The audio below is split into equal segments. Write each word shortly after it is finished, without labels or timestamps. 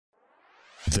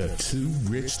The Too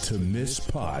Rich to Miss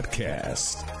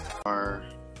podcast. Or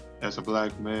as a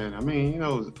black man, I mean, you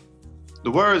know,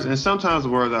 the words, and sometimes the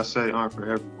words I say aren't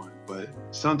for everyone, but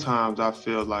sometimes I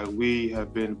feel like we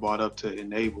have been brought up to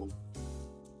enable,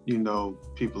 you know,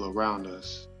 people around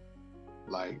us,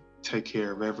 like take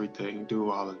care of everything,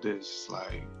 do all of this.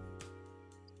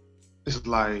 It's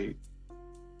like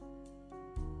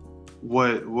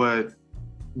what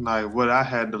I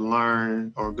had to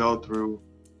learn or go through.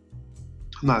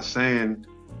 I'm not saying,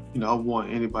 you know, I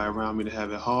want anybody around me to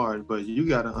have it hard, but you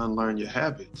got to unlearn your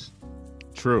habits.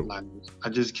 True. Like, I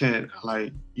just can't,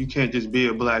 like, you can't just be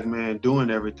a black man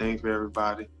doing everything for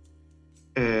everybody.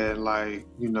 And like,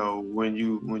 you know, when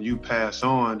you pass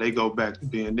on, they go back to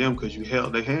being them because you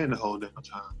held their hand the whole damn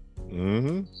time.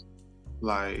 Mm-hmm.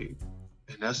 Like,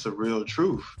 and that's the real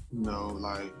truth, you know,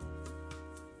 like,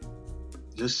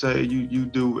 just say you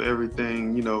do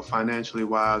everything, you know, financially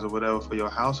wise or whatever for your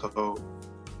household,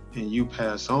 and you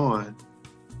pass on,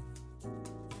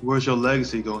 where's your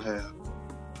legacy gonna have?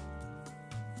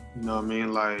 You know what I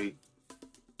mean? Like,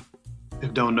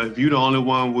 if you're the only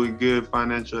one with good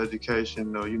financial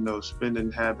education or, you know,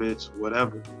 spending habits,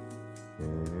 whatever,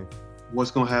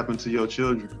 what's gonna happen to your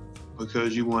children?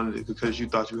 Because you wanted it, because you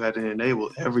thought you had to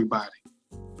enable everybody,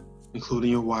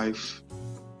 including your wife,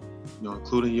 you know,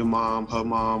 including your mom, her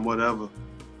mom, whatever.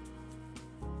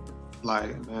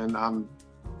 Like, man, I've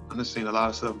just seen a lot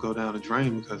of stuff go down the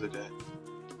drain because of that.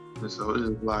 And so it's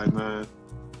just like, man,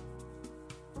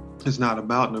 it's not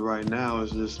about the right now.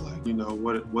 It's just like, you know,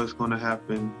 what's going to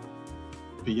happen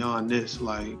beyond this?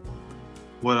 Like,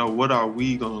 what are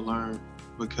we going to learn?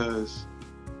 Because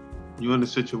you're in a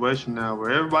situation now where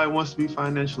everybody wants to be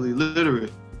financially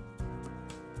literate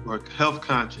or health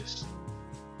conscious.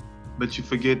 But you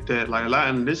forget that, like, a lot,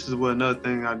 and this is what another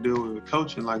thing I deal with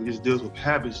coaching, like, just deals with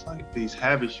habits. Like, these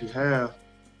habits you have,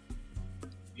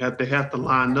 they have to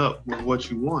line up with what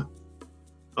you want.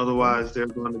 Otherwise, they're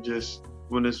going to just,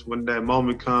 when that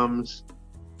moment comes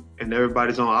and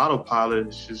everybody's on autopilot,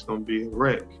 it's just going to be a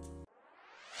wreck.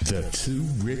 The Too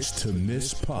Rich to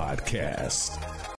Miss podcast.